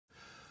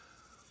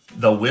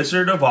The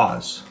Wizard of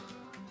Oz,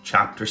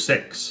 Chapter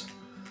 6,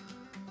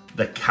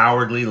 The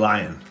Cowardly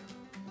Lion.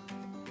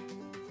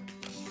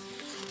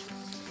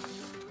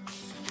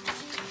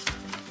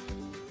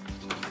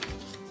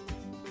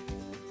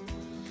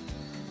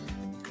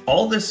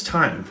 All this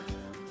time,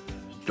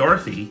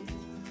 Dorothy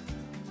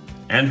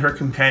and her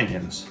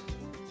companions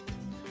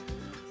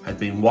had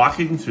been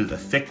walking through the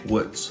thick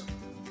woods.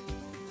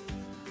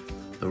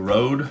 The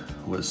road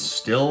was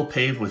still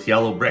paved with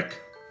yellow brick,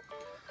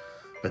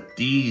 but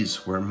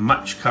these were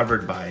much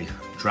covered by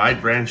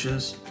dried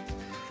branches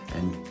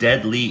and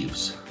dead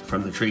leaves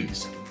from the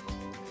trees,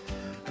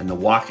 and the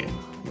walking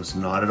was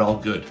not at all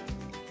good.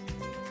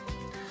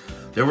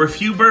 There were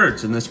few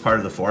birds in this part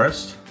of the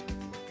forest,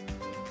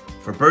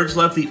 for birds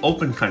love the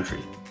open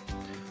country,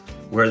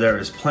 where there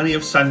is plenty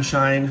of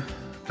sunshine,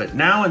 but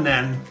now and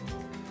then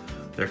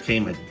there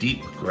came a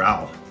deep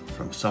growl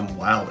from some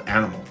wild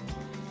animal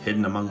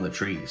hidden among the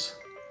trees.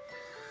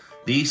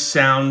 These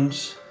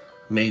sounds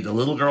made the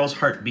little girl's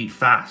heart beat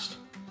fast,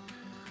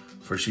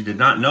 for she did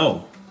not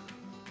know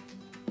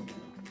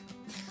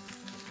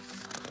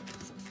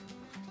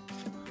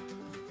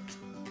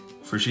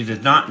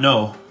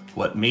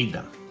what made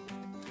them.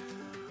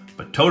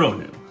 But Toto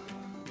knew,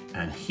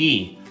 and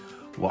he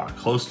walked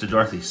close to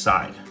Dorothy's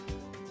side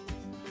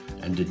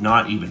and did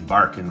not even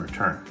bark in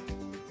return.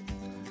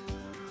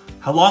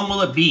 "How long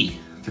will it be,"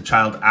 the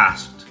child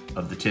asked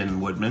of the Tin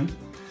Woodman,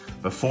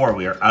 "before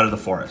we are out of the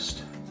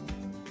forest?"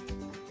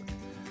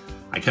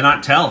 "I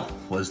cannot tell,"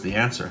 was the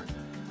answer,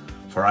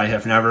 "for I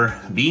have never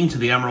been to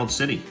the Emerald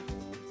City.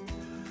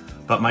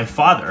 But my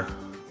father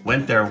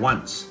went there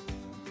once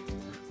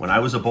when I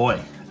was a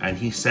boy, and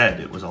he said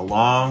it was a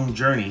long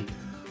journey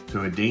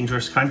through a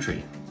dangerous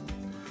country.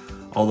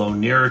 Although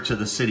nearer to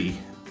the city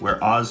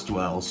where Oz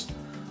dwells,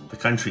 the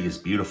country is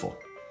beautiful.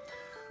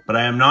 But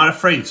I am not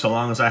afraid so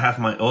long as I have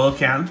my oil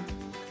can,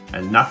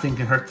 and nothing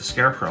can hurt the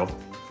Scarecrow,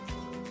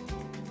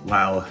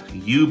 while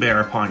you bear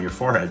upon your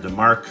forehead the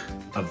mark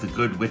of the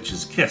Good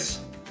Witch's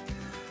kiss,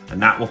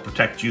 and that will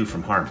protect you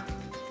from harm."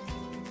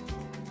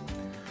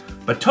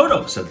 "But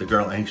Toto," said the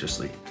girl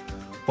anxiously,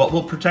 "what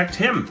will protect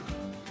him?"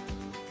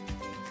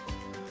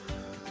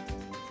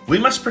 "We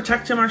must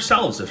protect him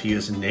ourselves if he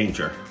is in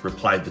danger,"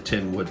 replied the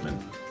Tin Woodman.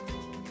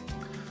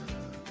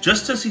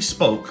 Just as he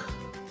spoke,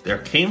 there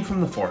came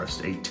from the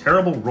forest a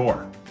terrible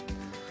roar,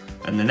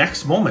 and the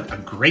next moment a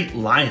great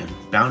lion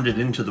bounded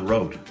into the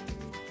road.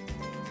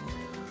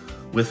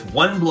 With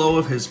one blow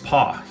of his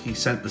paw, he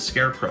sent the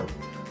Scarecrow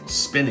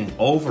spinning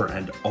over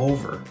and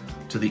over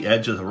to the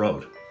edge of the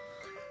road,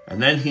 and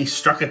then he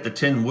struck at the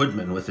Tin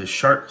Woodman with his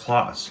sharp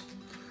claws.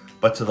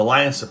 But to the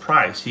lion's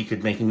surprise, he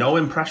could make no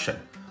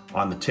impression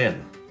on the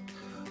tin,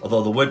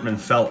 although the Woodman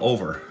fell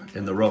over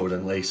in the road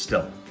and lay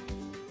still.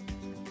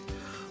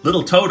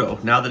 Little Toto,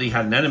 now that he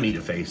had an enemy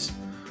to face,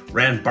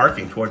 ran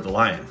barking toward the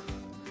lion,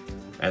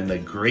 and the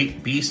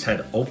great beast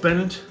had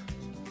opened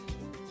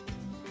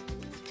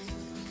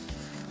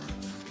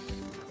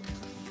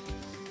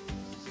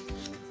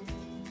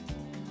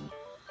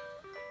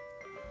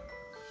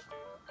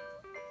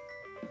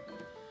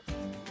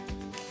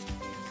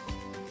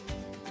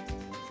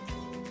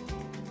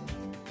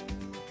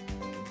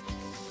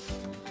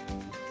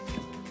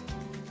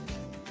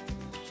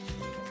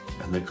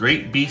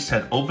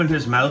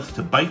his mouth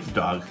to bite the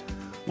dog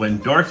when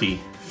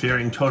Dorothy,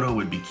 fearing Toto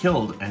would be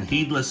killed and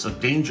heedless of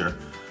danger,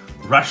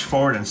 rushed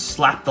forward and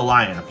slapped the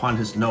lion upon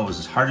his nose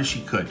as hard as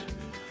she could,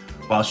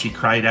 while she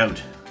cried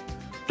out,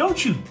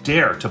 "Don't you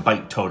dare to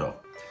bite Toto!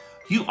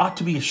 You ought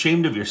to be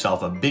ashamed of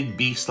yourself, a big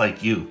beast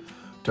like you,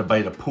 to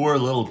bite a poor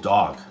little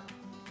dog."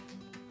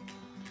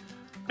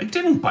 "I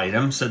didn't bite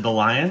him," said the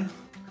lion,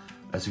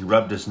 as he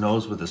rubbed his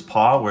nose with his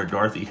paw where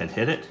Dorothy had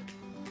hit it.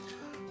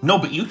 "No,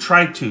 but you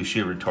tried to,"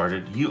 she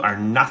retorted. "You are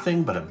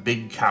nothing but a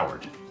big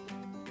coward."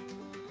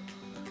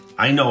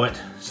 "I know it,"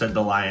 said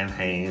the lion,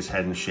 hanging his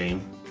head in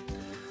shame.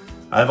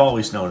 "I've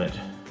always known it,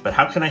 but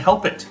how can I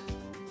help it?"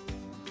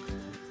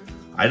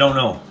 "I don't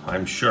know,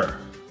 I'm sure.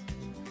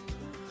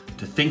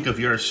 To think of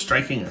your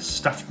striking a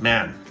stuffed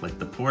man like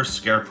the poor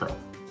Scarecrow."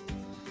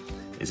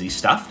 "Is he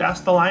stuffed?"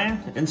 asked the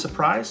lion in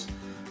surprise,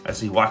 as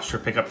he watched her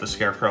pick up the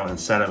Scarecrow and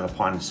set him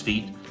upon his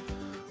feet,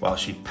 while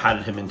she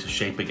patted him into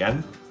shape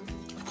again.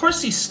 "Of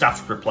course he's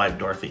stuffed," replied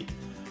Dorothy,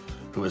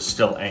 who was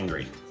still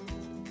angry.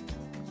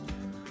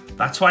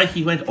 "That's why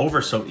he went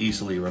over so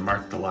easily,"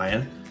 remarked the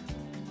lion.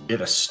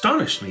 "It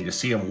astonished me to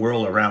see him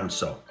whirl around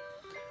so.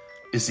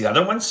 Is the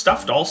other one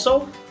stuffed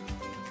also?"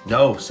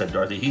 "No," said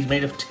Dorothy, "he's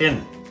made of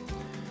tin."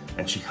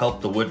 And she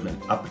helped the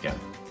Woodman up again.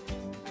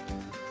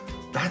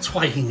 "That's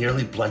why he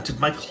nearly blunted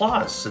my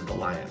claws," said the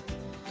lion.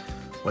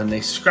 "When they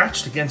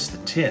scratched against the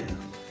tin,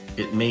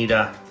 it made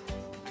a..."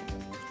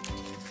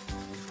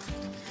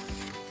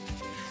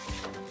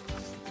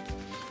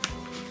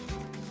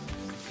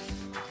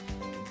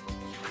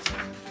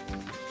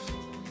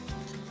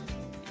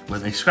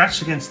 "When they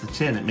scratched against the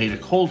tin, it made a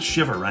cold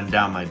shiver run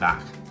down my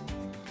back."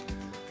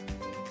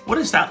 "What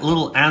is that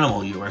little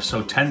animal you are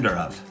so tender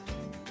of?"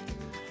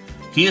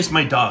 "He is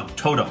my dog,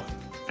 Toto,"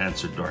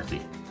 answered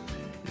Dorothy.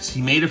 Is he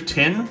made of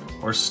tin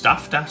or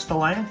stuffed? Asked the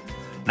lion.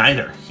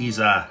 Neither. He's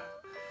a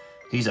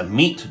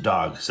meat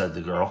dog, said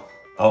the girl.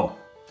 Oh,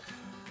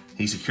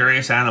 he's a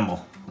curious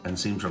animal and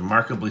seems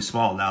remarkably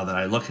small now that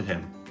I look at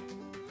him.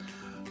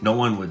 No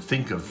one would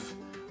think of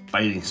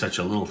biting such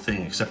a little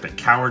thing except a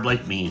coward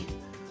like me,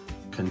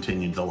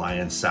 continued the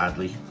lion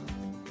sadly.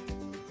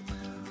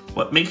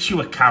 What makes you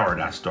a coward?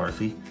 Asked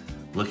Dorothy,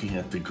 looking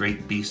at the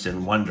great beast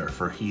in wonder,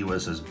 for he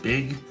was as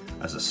big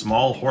as a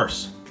small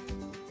horse.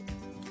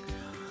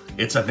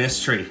 It's a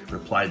mystery,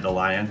 replied the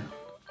lion.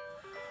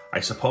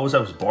 I suppose I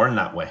was born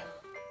that way.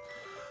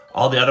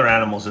 All the other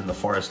animals in the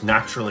forest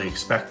naturally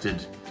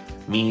expected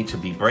me to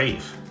be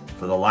brave,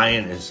 for the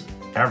lion is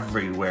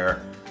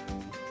everywhere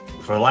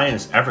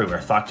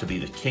thought to be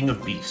the king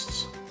of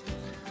beasts.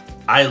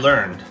 I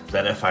learned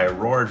that if I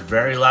roared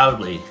very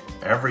loudly,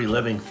 every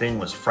living thing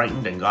was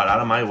frightened and got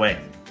out of my way.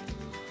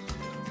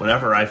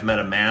 Whenever I've met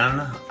a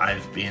man,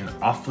 I've been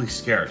awfully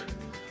scared,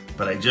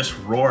 but I just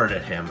roared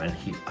at him and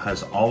he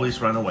has always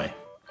run away,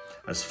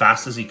 as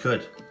fast as he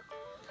could.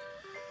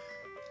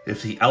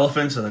 If the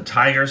elephants and the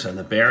tigers and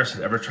the bears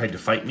had ever tried to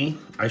fight me,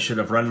 I should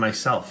have run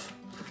myself.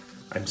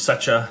 I'm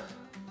such a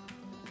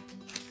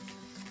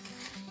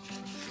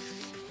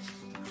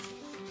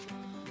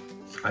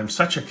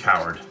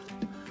coward.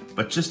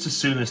 But just as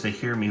soon as they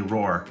hear me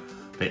roar,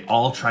 they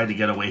all try to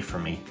get away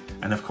from me,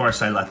 and of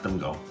course I let them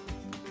go.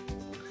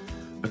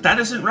 But that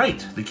isn't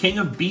right. The king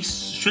of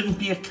beasts shouldn't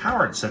be a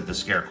coward, said the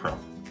scarecrow.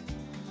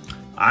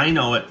 I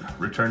know it,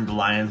 returned the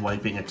lion,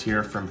 wiping a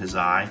tear from his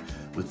eye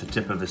with the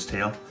tip of his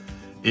tail.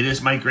 It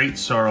is my great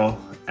sorrow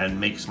and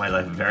makes my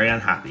life very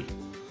unhappy.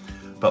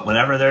 But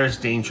whenever there is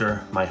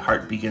danger, my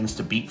heart begins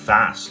to beat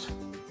fast.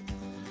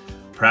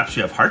 Perhaps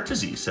you have heart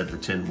disease, said the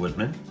Tin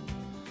Woodman.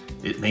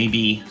 It may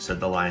be,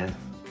 said the lion.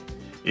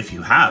 If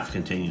you have,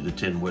 continued the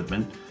Tin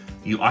Woodman,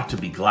 you ought to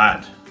be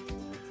glad,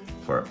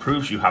 for it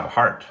proves you have a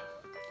heart.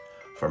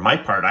 For my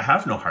part, I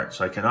have no heart,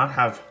 so I cannot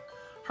have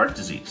heart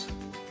disease.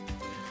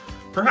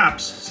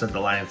 Perhaps, said the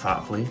lion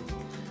thoughtfully,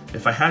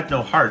 if I had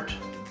no heart,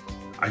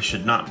 I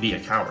should not be a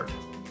coward.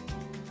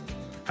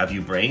 Have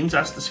you brains?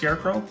 Asked the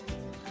scarecrow.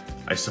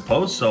 I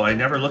suppose so. I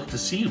never looked to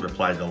see,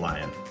 replied the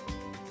lion.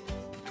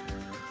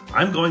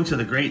 I'm going to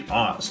the Great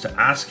Oz to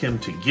ask him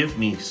to give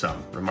me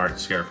some, remarked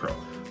Scarecrow,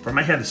 for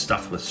my head is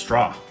stuffed with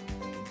straw.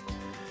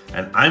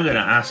 And I'm going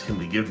to ask him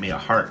to give me a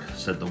heart,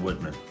 said the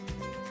Woodman.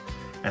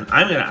 And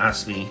I'm going to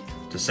ask him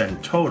to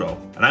send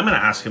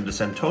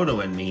Toto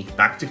and me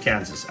back to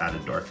Kansas,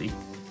 added Dorothy.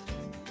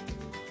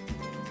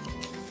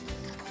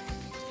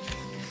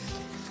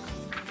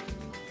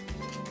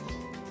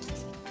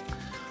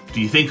 Do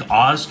you think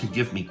Oz could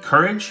give me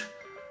courage?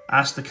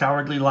 Asked the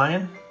Cowardly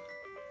Lion.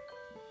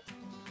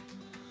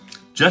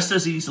 Just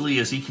as easily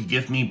as he could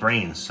give me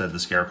brains, said the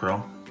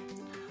Scarecrow.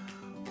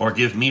 Or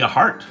give me a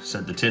heart,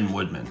 said the Tin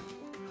Woodman.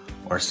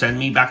 Or send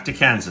me back to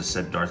Kansas,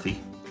 said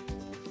Dorothy.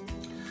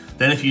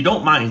 Then if you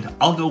don't mind,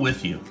 I'll go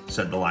with you,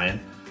 said the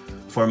Lion,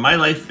 for my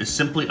life is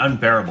simply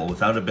unbearable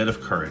without a bit of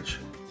courage.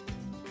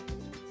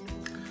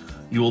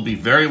 You will be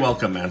very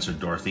welcome, answered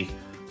Dorothy,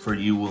 for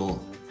you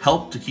will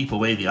help to keep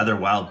away the other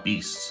wild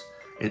beasts.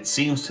 It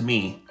seems to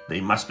me they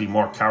must be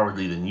more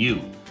cowardly than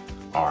you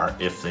are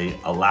if they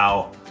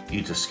allow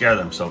you to scare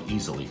them so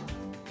easily.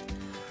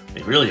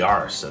 They really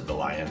are, said the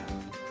Lion,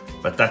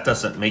 but that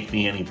doesn't make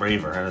me any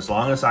braver, and as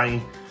long as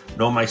I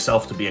know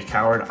myself to be a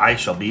coward, I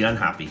shall be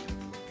unhappy.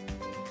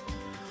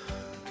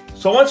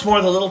 So once more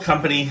the little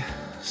company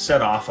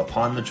set off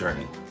upon the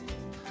journey,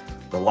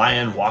 the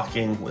Lion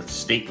walking with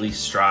stately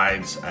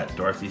strides at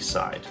Dorothy's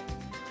side.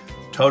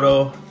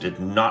 Toto did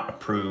not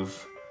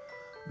approve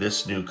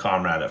this new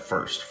comrade at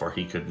first, for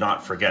he could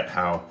not forget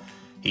how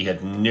he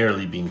had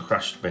nearly been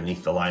crushed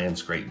beneath the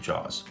lion's great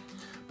jaws.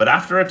 But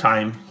after a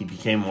time, he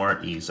became more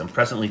at ease, and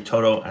presently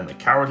Toto and the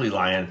Cowardly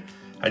Lion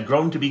had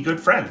grown to be good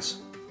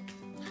friends.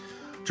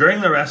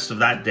 During the rest of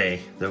that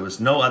day, there was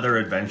no other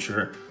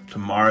adventure to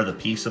mar the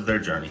peace of their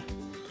journey.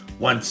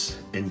 Once,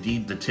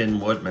 indeed, the Tin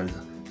Woodman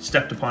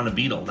stepped upon a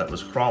beetle that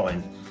was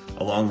crawling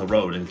along the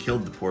road and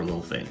killed the poor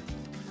little thing.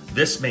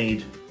 This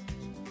made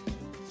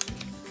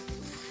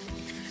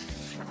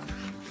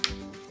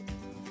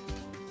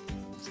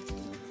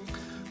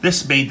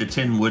the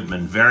Tin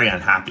Woodman very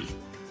unhappy,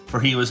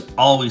 for he was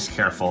always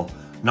careful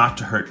not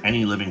to hurt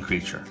any living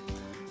creature,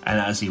 and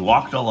as he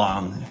walked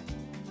along,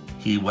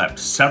 he wept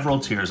several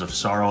tears of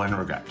sorrow and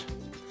regret.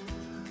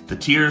 The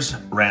tears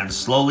ran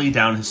slowly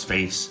down his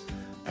face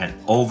and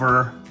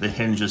over the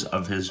hinges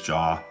of his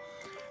jaw,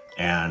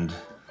 and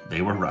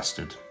they were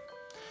rusted.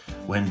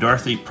 When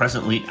Dorothy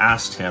presently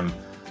asked him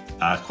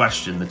a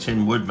question, the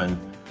Tin Woodman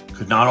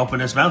could not open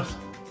his mouth,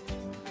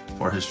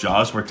 for his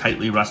jaws were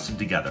tightly rusted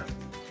together.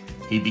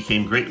 He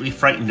became greatly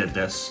frightened at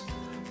this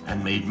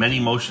and made many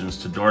motions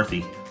to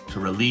Dorothy to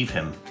relieve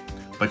him,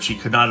 but she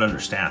could not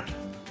understand.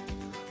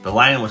 The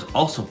Lion was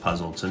also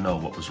puzzled to know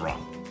what was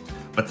wrong.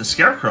 But the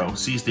Scarecrow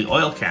seized the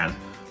oil can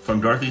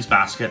from Dorothy's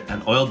basket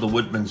and oiled the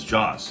Woodman's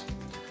jaws,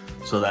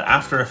 so that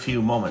after a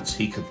few moments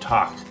he could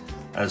talk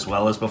as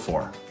well as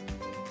before.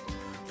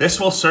 "This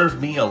will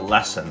serve me a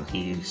lesson,"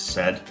 he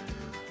said,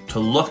 "to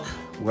look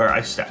where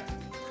I step.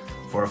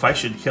 For if I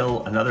should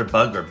kill another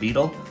bug or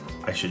beetle,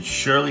 I should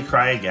surely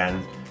cry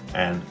again,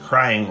 and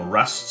crying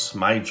rusts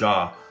my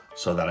jaw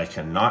so that I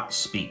cannot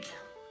speak."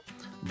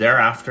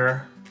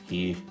 Thereafter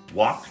he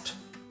walked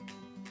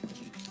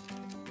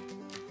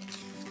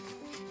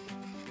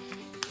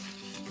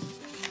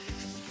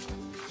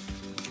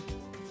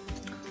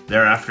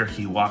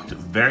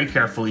very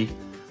carefully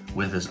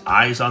with his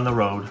eyes on the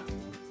road,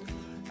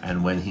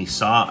 and when he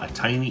saw a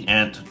tiny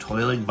ant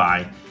toiling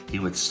by, he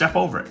would step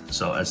over it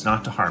so as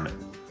not to harm it.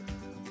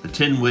 The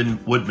Tin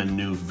Woodman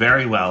knew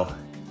very well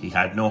he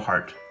had no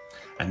heart,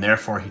 and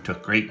therefore he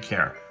took great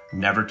care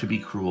never to be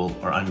cruel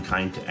or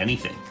unkind to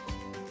anything.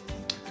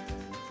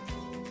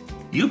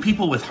 "You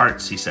people with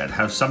hearts," he said,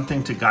 "have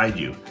something to guide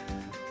you,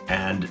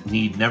 and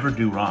need never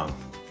do wrong.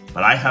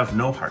 But I have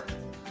no heart,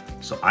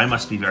 so I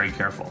must be very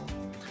careful.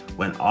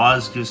 When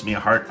Oz gives me a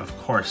heart, of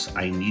course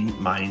I needn't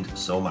mind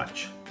so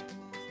much."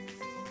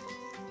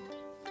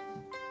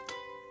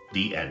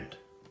 The end.